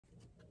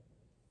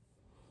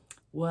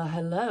Well,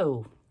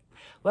 hello.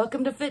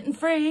 Welcome to Fit and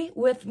Free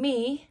with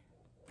me.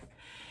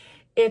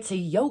 It's a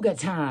yoga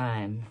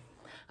time.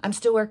 I'm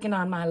still working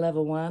on my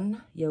level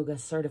 1 yoga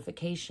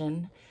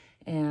certification,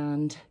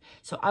 and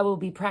so I will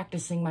be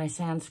practicing my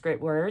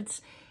Sanskrit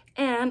words,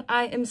 and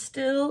I am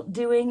still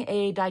doing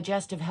a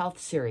Digestive Health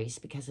Series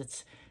because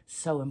it's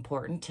so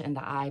important, and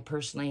I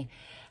personally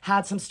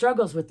had some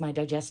struggles with my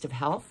digestive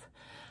health.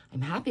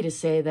 I'm happy to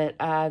say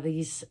that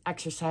these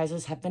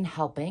exercises have been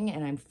helping,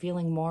 and I'm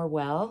feeling more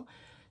well.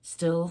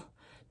 Still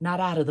not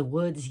out of the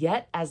woods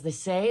yet, as they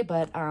say,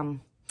 but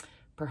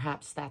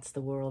perhaps that's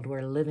the world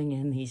we're living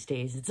in these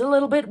days. It's a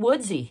little bit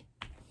woodsy.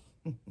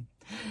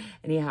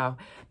 Anyhow,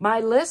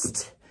 my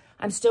list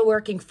I'm still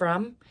working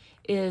from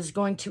is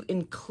going to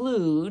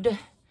include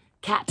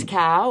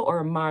cat-cow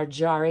or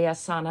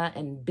Marjarasana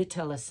and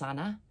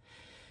Bitalasana,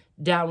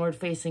 downward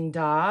facing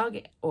dog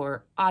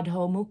or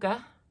Adho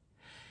Mukha,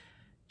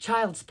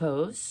 child's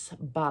pose,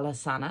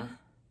 Balasana,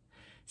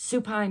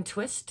 supine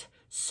twist,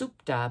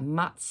 Supta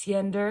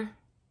Matsyender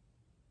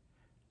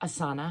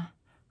Asana.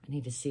 I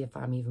need to see if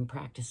I'm even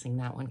practicing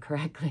that one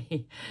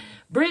correctly.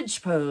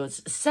 Bridge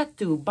pose,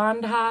 Setu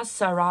Bandha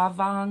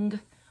Saravang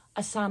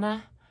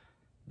Asana,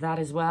 that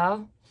as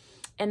well.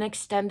 An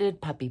extended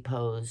puppy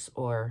pose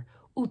or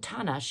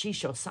Uttana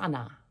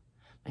Shishosana,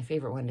 my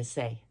favorite one to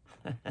say.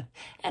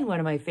 And one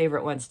of my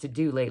favorite ones to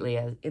do lately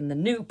in the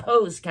new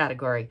pose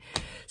category.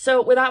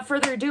 So without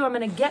further ado, I'm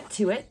going to get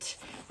to it.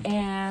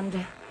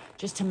 And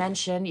just to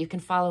mention, you can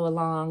follow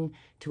along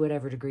to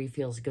whatever degree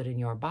feels good in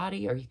your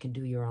body, or you can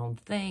do your own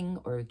thing,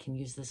 or you can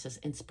use this as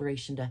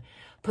inspiration to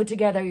put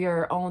together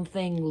your own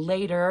thing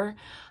later.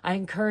 I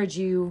encourage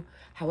you,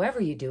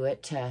 however you do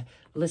it, to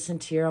listen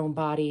to your own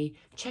body,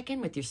 check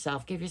in with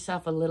yourself, give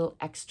yourself a little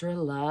extra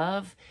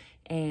love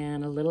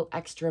and a little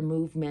extra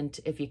movement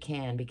if you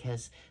can,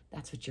 because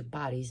that's what your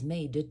body's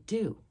made to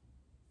do.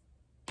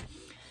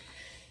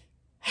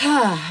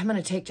 I'm going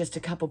to take just a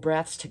couple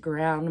breaths to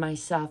ground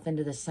myself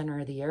into the center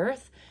of the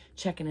earth,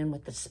 checking in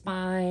with the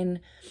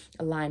spine,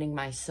 aligning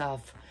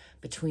myself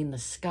between the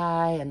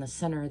sky and the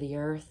center of the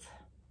earth.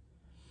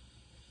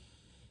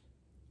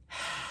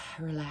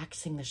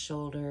 Relaxing the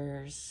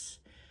shoulders,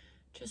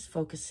 just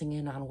focusing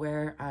in on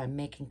where I'm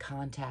making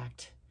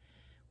contact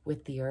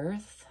with the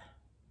earth.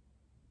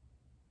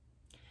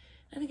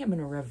 I think I'm going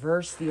to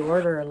reverse the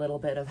order a little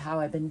bit of how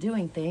I've been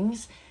doing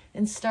things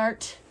and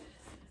start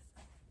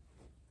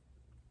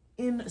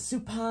in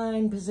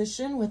supine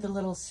position with a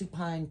little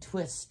supine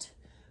twist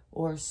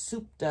or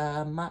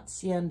Supta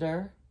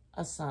Matsyender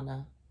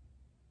Asana.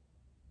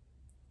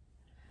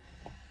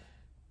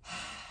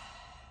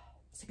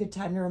 It's a good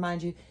time to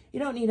remind you, you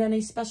don't need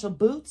any special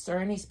boots or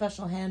any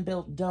special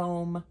hand-built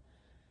dome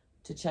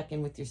to check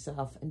in with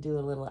yourself and do a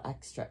little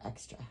extra.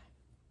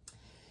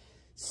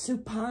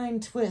 Supine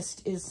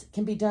twist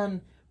can be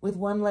done with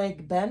one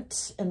leg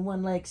bent and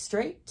one leg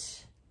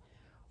straight,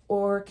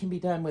 or can be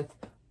done with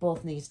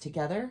both knees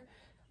together.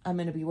 I'm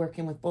going to be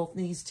working with both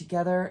knees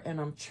together, and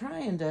I'm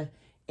trying to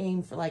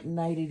aim for like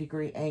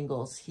 90-degree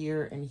angles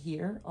here and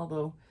here,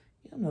 although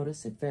you'll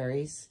notice it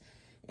varies.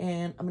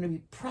 And I'm going to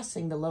be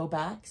pressing the low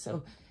back,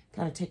 so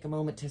kind of take a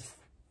moment to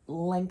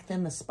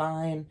lengthen the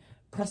spine,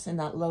 pressing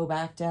that low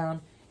back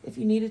down. If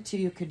you needed to,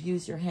 you could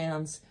use your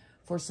hands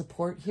for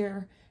support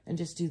here and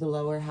just do the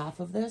lower half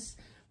of this.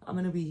 I'm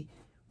going to be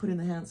putting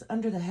the hands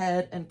under the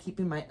head and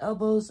keeping my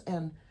elbows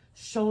and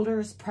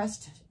shoulders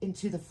pressed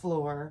into the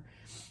floor.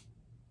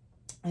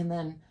 And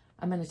then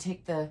I'm going to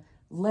take the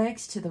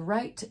legs to the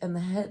right and the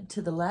head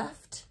to the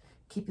left,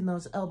 keeping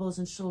those elbows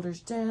and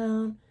shoulders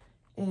down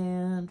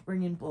and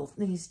bringing both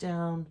knees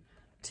down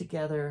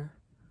together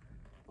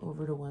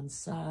over to one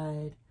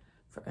side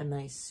for a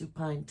nice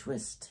supine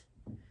twist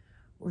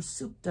or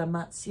Supta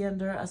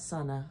Matsyender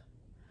Asana.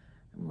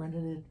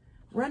 I'm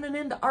running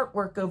into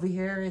artwork over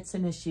here. It's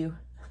an issue.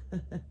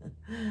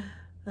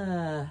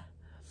 I'm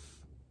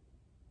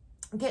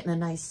getting a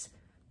nice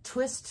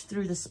twist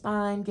through the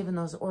spine, giving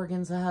those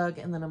organs a hug,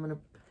 and then I'm going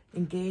to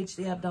engage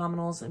the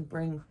abdominals and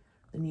bring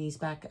the knees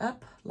back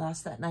up.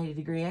 Lost that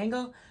 90-degree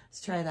angle.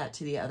 Let's try that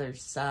to the other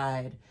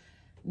side.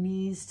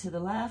 Knees to the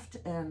left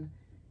and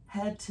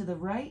head to the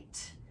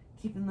right,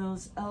 keeping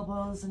those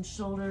elbows and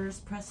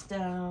shoulders pressed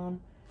down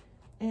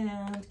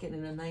and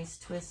getting a nice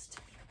twist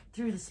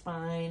through the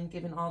spine,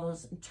 giving all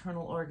those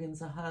internal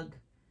organs a hug.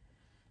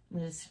 I'm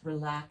going to just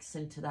relax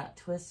into that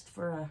twist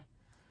for a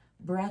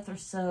breath or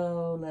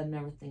so, letting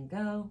everything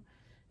go,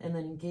 and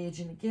then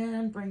engaging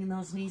again, bringing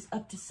those knees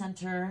up to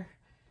center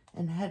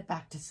and head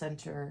back to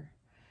center.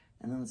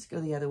 And then let's go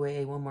the other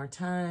way one more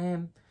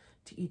time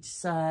to each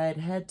side,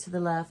 head to the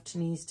left,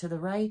 knees to the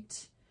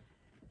right.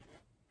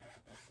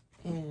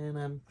 And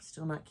I'm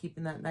still not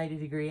keeping that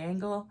 90-degree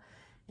angle,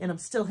 and I'm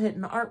still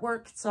hitting the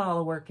artwork. It's all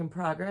a work in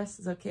progress.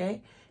 It's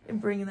okay. And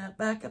bringing that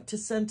back up to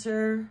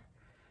center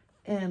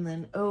and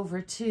then over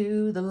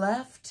to the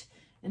left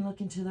and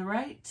looking to the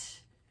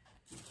right.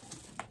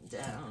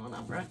 Down.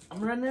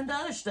 I'm running into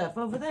other stuff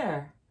over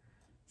there.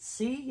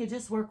 See, you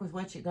just work with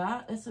what you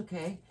got. That's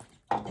okay.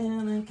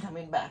 And then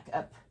coming back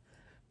up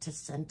to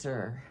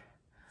center.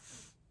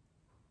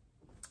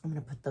 I'm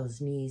going to put those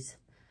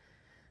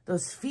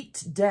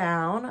feet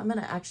down. I'm going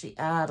to actually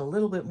add a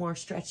little bit more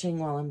stretching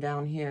while I'm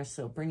down here.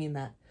 So bringing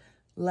that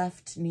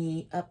left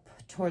knee up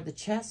toward the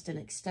chest and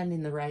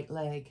extending the right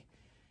leg.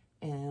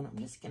 And I'm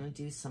just going to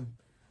do some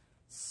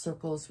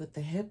circles with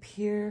the hip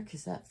here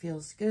because that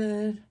feels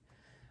good.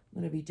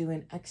 I'm going to be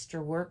doing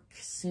extra work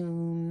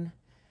soon,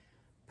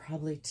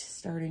 probably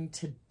starting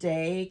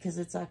today because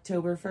it's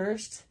October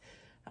 1st.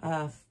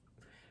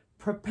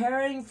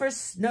 Preparing for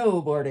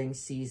snowboarding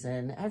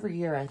season. Every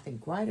year I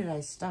think, why did I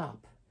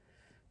stop?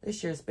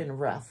 This year's been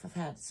rough. I've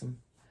had some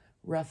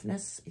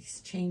roughness,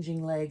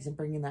 exchanging legs and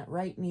bringing that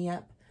right knee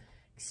up,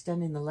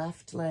 extending the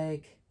left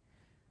leg.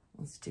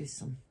 Let's do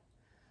some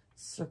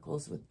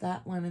circles with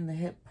that one in the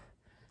hip.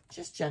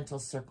 Just gentle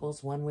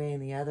circles one way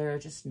and the other,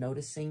 just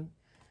noticing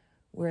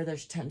where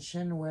there's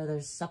tension, where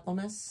there's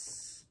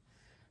suppleness,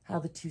 how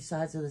the two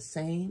sides are the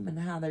same and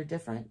how they're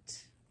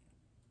different.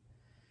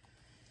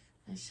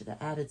 I should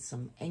have added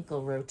some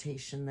ankle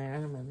rotation there.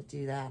 I'm going to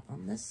do that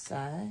on this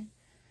side.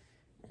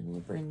 And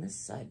we'll bring this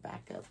side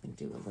back up and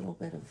do a little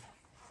bit of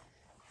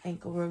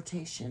ankle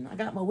rotation. I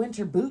got my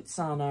winter boots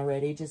on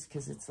already just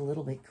because it's a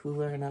little bit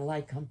cooler and I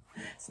like them.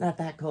 It's not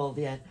that cold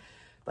yet,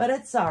 but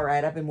it's all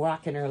right. I've been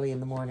walking early in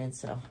the morning,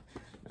 so I'm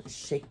going to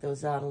shake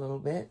those out a little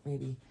bit.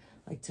 Maybe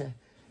like to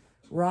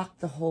rock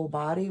the whole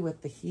body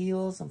with the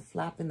heels. I'm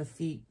flapping the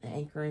feet,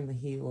 anchoring the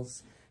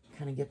heels.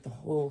 Kind of get the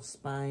whole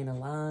spine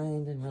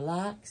aligned and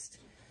relaxed.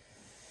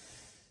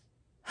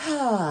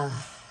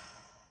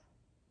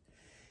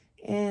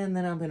 And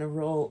then I'm going to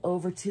roll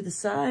over to the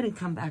side and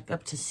come back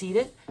up to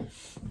seated. And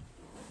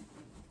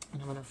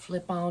I'm going to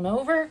flip on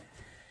over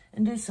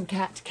and do some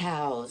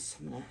cat-cows.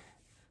 I'm going to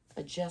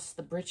adjust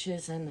the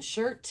breeches and the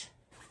shirt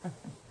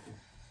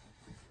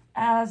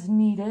as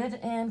needed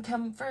and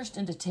come first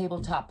into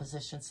tabletop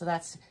position. So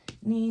that's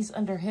knees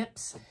under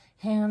hips,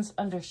 hands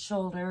under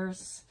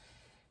shoulders,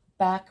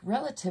 back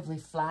relatively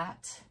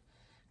flat,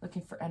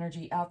 looking for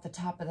energy out the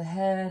top of the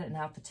head and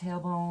out the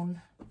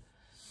tailbone.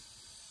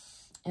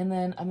 And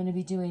then I'm going to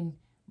be doing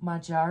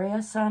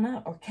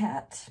Majariasana or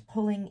cat,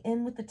 pulling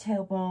in with the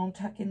tailbone,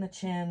 tucking the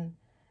chin,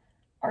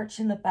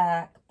 arching the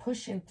back,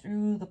 pushing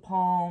through the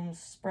palms,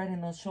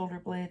 spreading those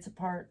shoulder blades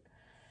apart.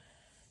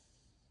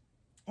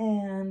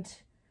 And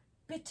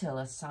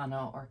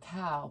Bittilasana or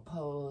cow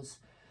pose,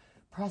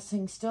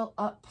 pressing still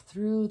up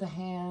through the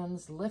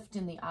hands,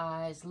 lifting the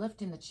eyes,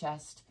 lifting the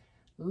chest,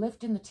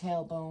 lifting the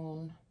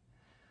tailbone,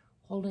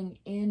 holding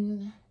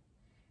in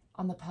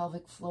on the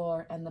pelvic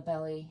floor and the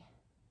belly.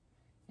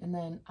 And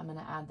then I'm going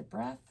to add the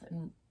breath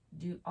and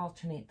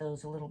alternate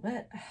those a little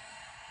bit.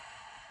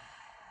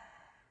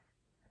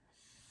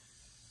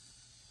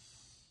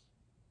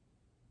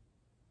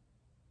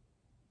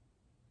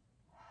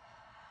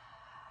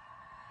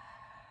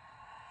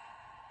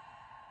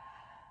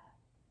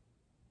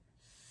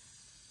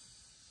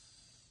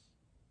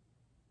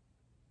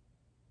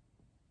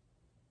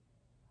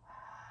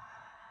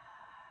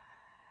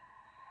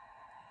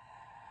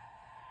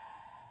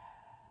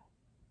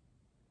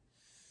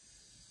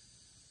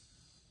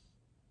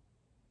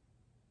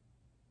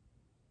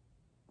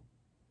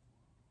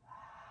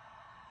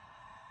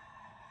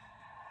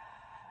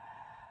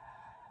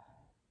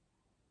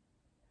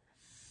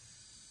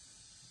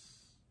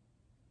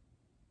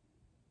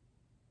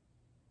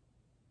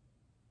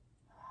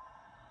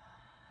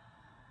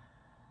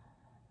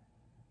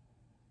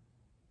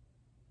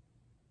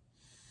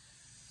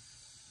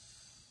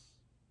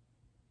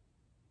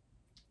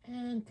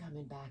 And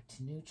coming back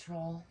to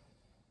neutral,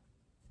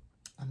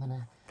 I'm going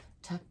to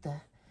tuck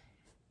the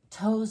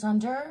toes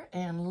under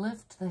and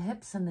lift the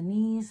hips and the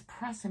knees,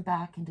 pressing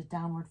back into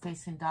downward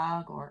facing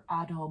dog or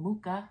Adho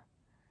Mukha.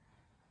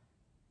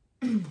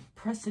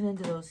 Pressing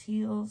into those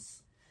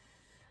heels.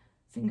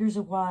 Fingers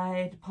are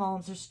wide,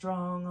 palms are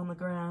strong on the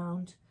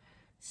ground.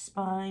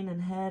 Spine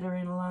and head are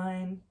in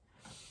line.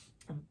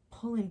 I'm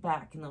pulling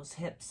back in those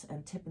hips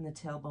and tipping the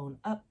tailbone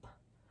up.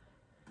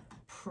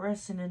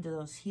 Pressing into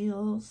those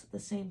heels at the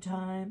same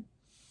time.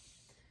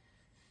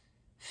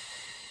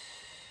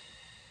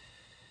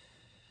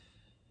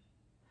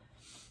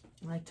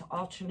 I like to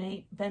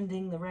alternate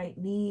bending the right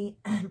knee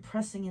and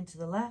pressing into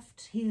the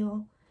left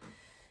heel,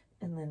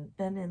 and then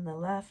bending the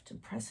left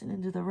and pressing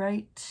into the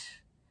right.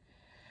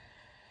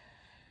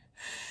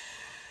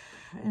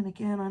 And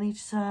again on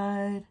each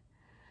side,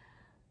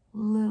 a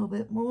little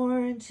bit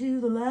more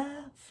into the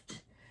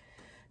left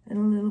and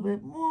a little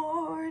bit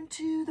more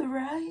into the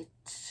right.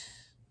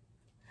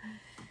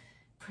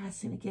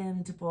 Pressing again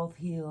into both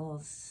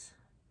heels.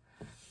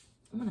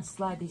 I'm going to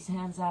slide these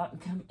hands out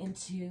and come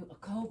into a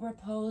cobra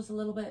pose a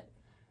little bit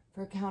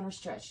for a counter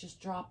stretch.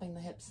 Just dropping the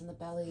hips and the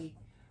belly,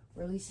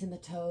 releasing the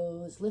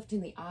toes,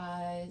 lifting the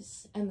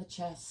eyes and the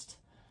chest.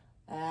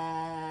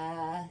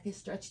 You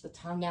stretch the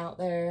tongue out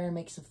there,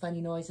 make some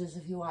funny noises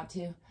if you want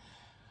to.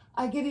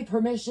 I give you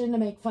permission to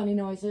make funny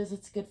noises.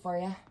 It's good for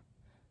you.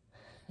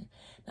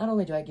 Not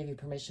only do I give you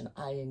permission,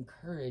 I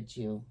encourage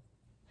you.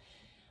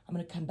 I'm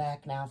going to come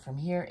back now from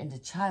here into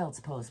child's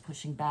pose,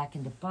 pushing back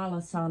into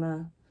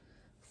Balasana,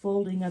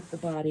 folding up the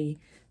body,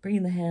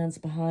 bringing the hands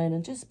behind,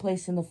 and just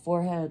placing the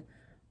forehead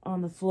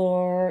on the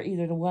floor,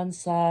 either to one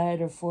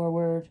side or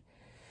forward.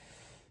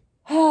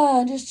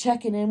 And just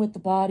checking in with the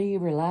body,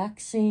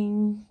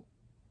 relaxing.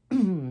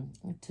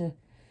 To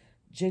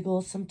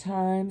jiggle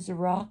sometimes, or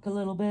rock a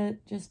little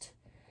bit. Just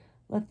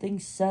let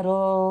things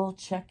settle,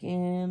 check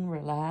in,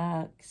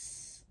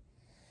 relax.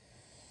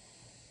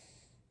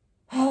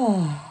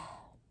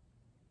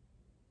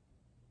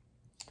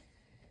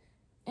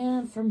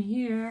 And from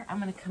here, I'm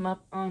going to come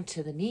up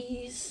onto the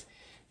knees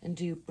and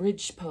do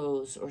bridge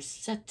pose or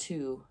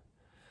setu,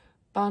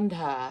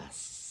 bandha,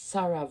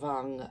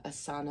 saravang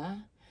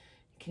asana.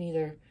 You can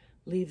either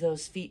leave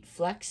those feet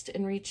flexed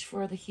and reach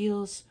for the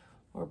heels,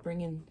 or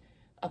bringing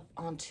up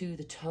onto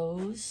the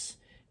toes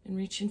and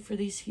reaching for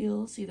these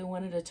heels, either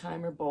one at a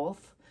time or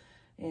both.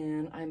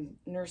 And I'm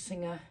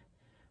nursing a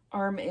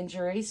arm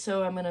injury,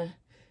 so I'm going to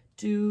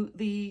do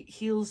the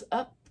heels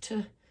up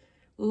to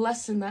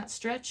lessen that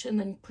stretch, and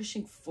then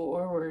pushing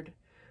forward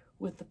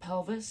with the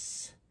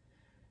pelvis,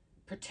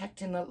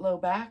 protecting the low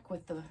back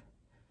with the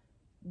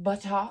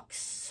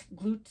buttocks,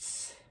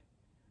 glutes,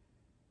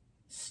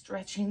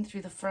 stretching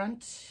through the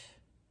front,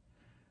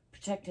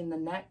 protecting the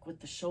neck with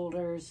the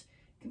shoulders.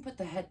 You can put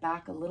the head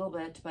back a little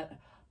bit, but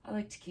I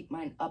like to keep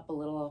mine up a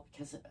little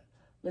because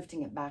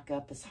lifting it back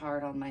up is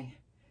hard on my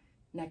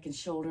neck and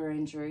shoulder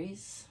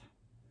injuries.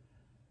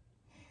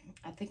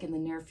 I think in the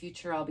near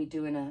future I'll be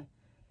doing a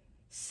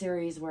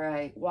series where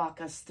I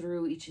walk us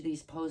through each of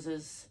these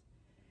poses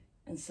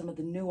and some of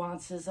the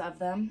nuances of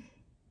them.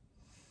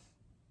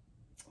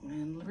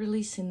 And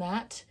releasing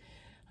that,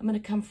 I'm going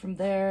to come from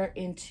there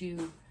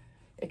into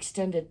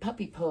extended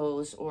puppy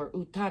pose, or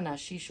Uttana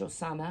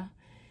Shishosana.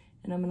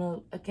 And I'm going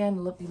to, again,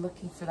 be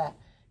looking for that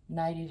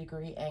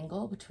 90-degree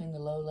angle between the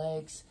low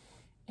legs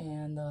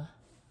and the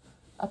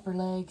upper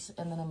legs.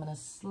 And then I'm going to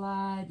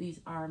slide these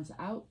arms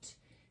out,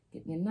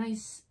 getting a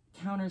nice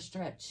counter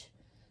stretch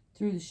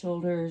through the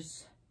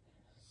shoulders,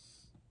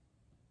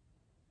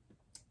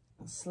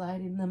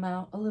 sliding them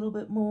out a little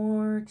bit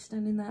more,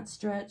 extending that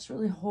stretch,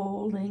 really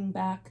holding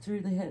back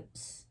through the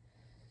hips.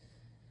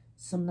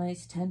 Some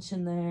nice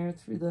tension there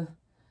through the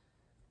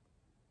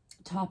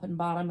top and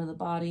bottom of the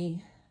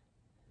body.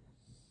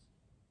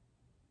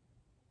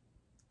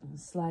 And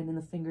sliding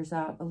the fingers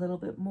out a little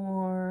bit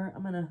more.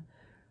 I'm going to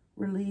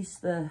release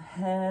the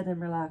head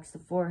and relax the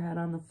forehead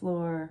on the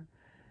floor.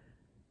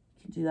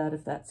 You can do that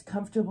if that's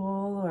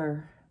comfortable,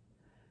 or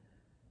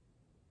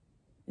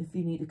if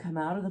you need to come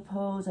out of the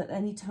pose at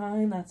any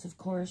time, that's of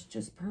course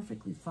just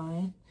perfectly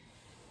fine.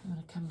 I'm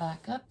going to come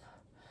back up.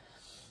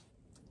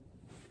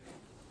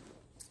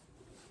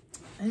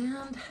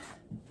 And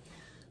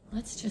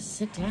let's just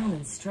sit down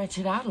and stretch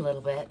it out a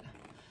little bit.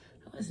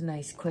 That was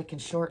nice, quick,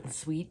 and short and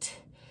sweet.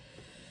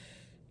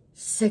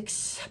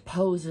 6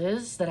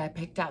 poses that I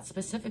picked out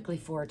specifically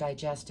for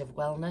digestive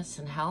wellness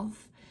and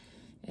health.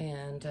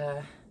 And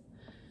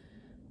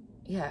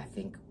yeah, I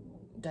think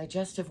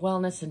digestive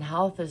wellness and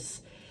health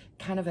is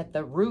kind of at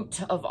the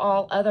root of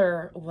all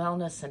other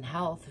wellness and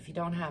health. If you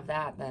don't have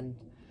that, then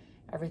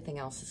everything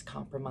else is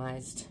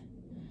compromised,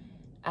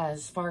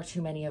 as far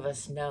too many of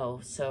us know.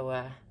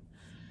 So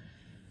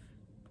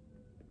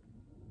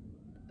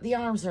the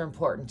arms are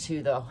important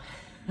too, though.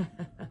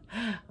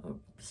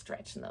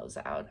 Stretching those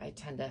out. I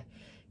tend to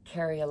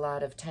carry a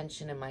lot of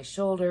tension in my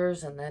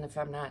shoulders, and then if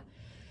I'm not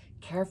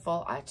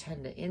careful, I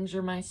tend to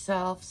injure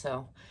myself.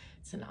 So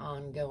it's an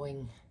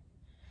ongoing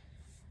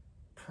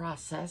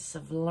process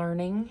of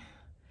learning,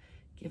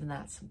 giving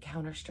that some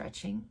counter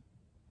stretching.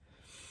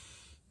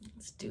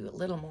 Let's do a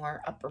little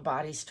more upper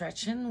body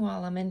stretching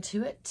while I'm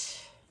into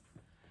it.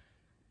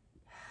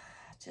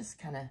 Just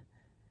kind of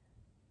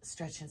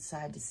stretching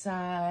side to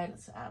side.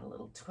 Let's add a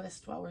little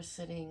twist while we're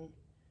sitting.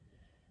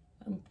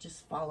 I'm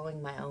just following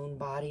my own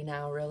body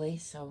now, really.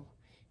 So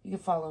you can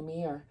follow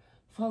me or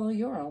follow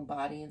your own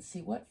body and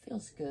see what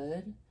feels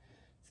good.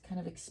 Let's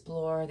kind of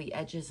explore the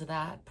edges of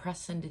that,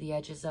 press into the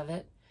edges of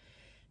it.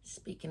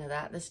 Speaking of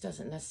that, this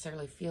doesn't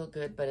necessarily feel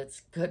good, but it's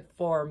good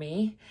for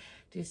me.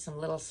 Do some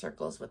little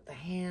circles with the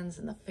hands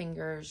and the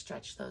fingers,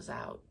 stretch those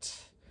out.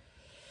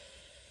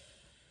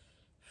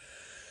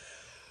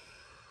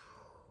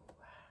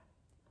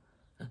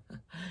 I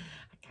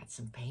got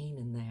some pain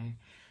in there.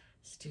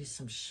 Let's do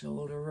some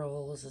shoulder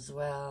rolls as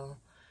well.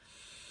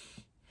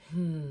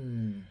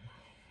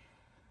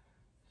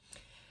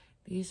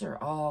 These are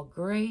all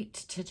great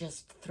to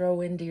just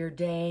throw into your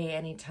day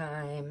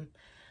anytime.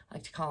 I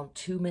like to call them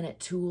 2-minute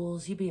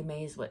tools. You'd be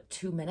amazed what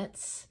 2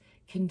 minutes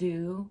can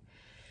do.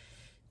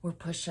 We're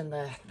pushing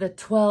the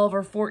 12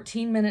 or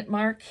 14-minute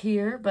mark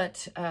here,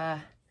 but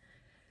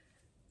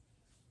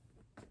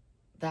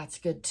that's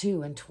good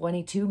too. And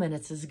 22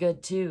 minutes is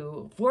good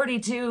too.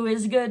 42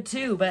 is good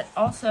too, but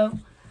also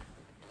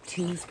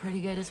 2 is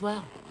pretty good as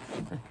well.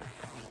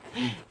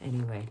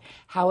 Anyway,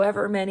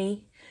 however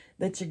many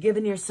that you're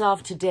giving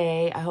yourself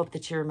today, I hope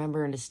that you're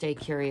remembering to stay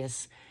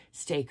curious,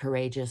 stay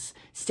courageous,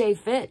 stay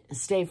fit,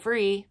 stay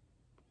free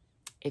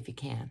if you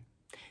can.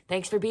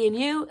 Thanks for being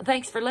you.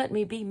 Thanks for letting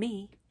me be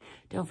me.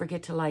 Don't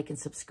forget to like and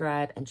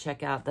subscribe and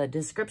check out the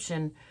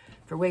description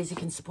for ways you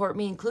can support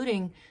me,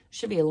 including, there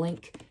should be a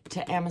link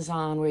to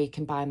Amazon where you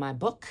can buy my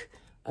book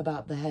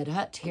about the Head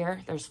Hutt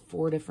here. There's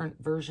 4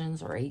 different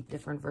versions or 8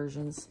 different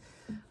versions.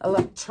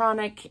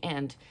 Electronic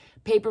and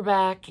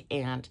paperback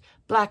and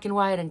black and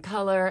white and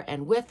color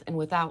and with and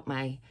without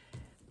my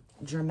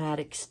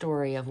dramatic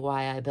story of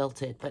why I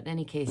built it. But in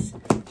any case,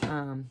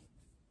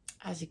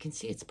 as you can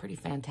see, it's pretty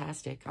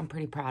fantastic. I'm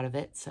pretty proud of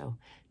it. So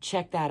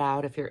check that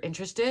out if you're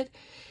interested.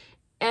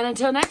 And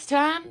until next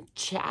time,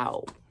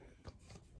 ciao.